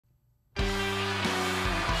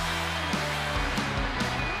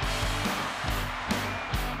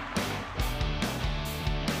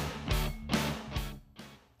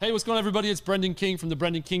Hey, what's going on, everybody? It's Brendan King from the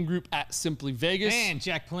Brendan King Group at Simply Vegas. And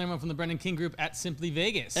Jack Palermo from the Brendan King Group at Simply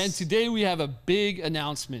Vegas. And today we have a big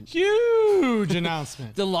announcement. Huge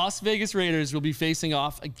announcement. The Las Vegas Raiders will be facing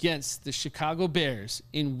off against the Chicago Bears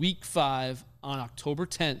in Week 5 on October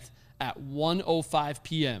 10th at 1:05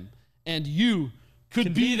 p.m. And you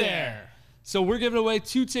could be there. So we're giving away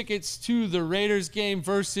 2 tickets to the Raiders game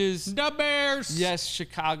versus the Bears. Yes,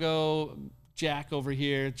 Chicago. Jack over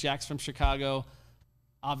here. Jack's from Chicago.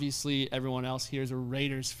 Obviously, everyone else here is a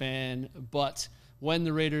Raiders fan, but when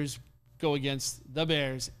the Raiders go against the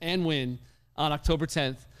Bears and win on October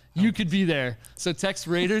 10th, you could be there. So text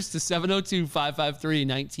Raiders to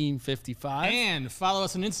 702-553-1955. And follow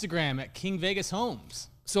us on Instagram at King Vegas Homes.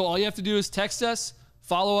 So all you have to do is text us,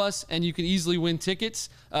 follow us, and you can easily win tickets.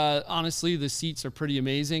 Honestly, the seats are pretty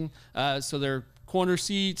amazing. So they're corner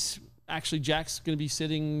seats. Actually, Jack's going to be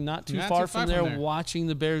sitting not too far from there watching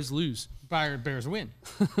the Bears lose. Bears win.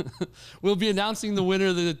 We'll be announcing the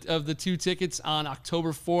winner of the 2 tickets on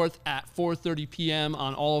October 4th at 4:30 p.m.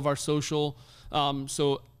 on all of our social.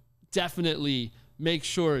 So definitely make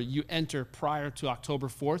sure you enter prior to October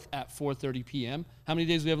 4th at 4:30 p.m. How many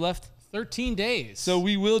days do we have left? 13 days. So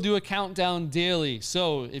we will do a countdown daily.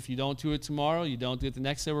 So if you don't do it tomorrow, you don't do it the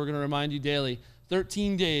next day, we're going to remind you daily.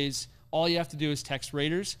 13 days. All you have to do is text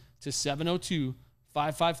Raiders to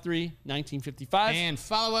 702-553-1955. And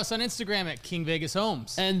follow us on Instagram at King Vegas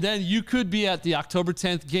Homes. And then you could be at the October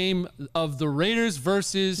 10th game of the Raiders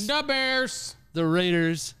versus the Bears. The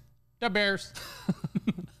Raiders. The Bears.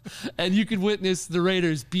 And you could witness the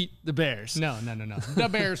Raiders beat the Bears. No. The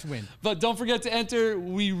Bears win. But don't forget to enter.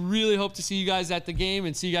 We really hope to see you guys at the game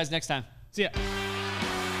and see you guys next time. See ya.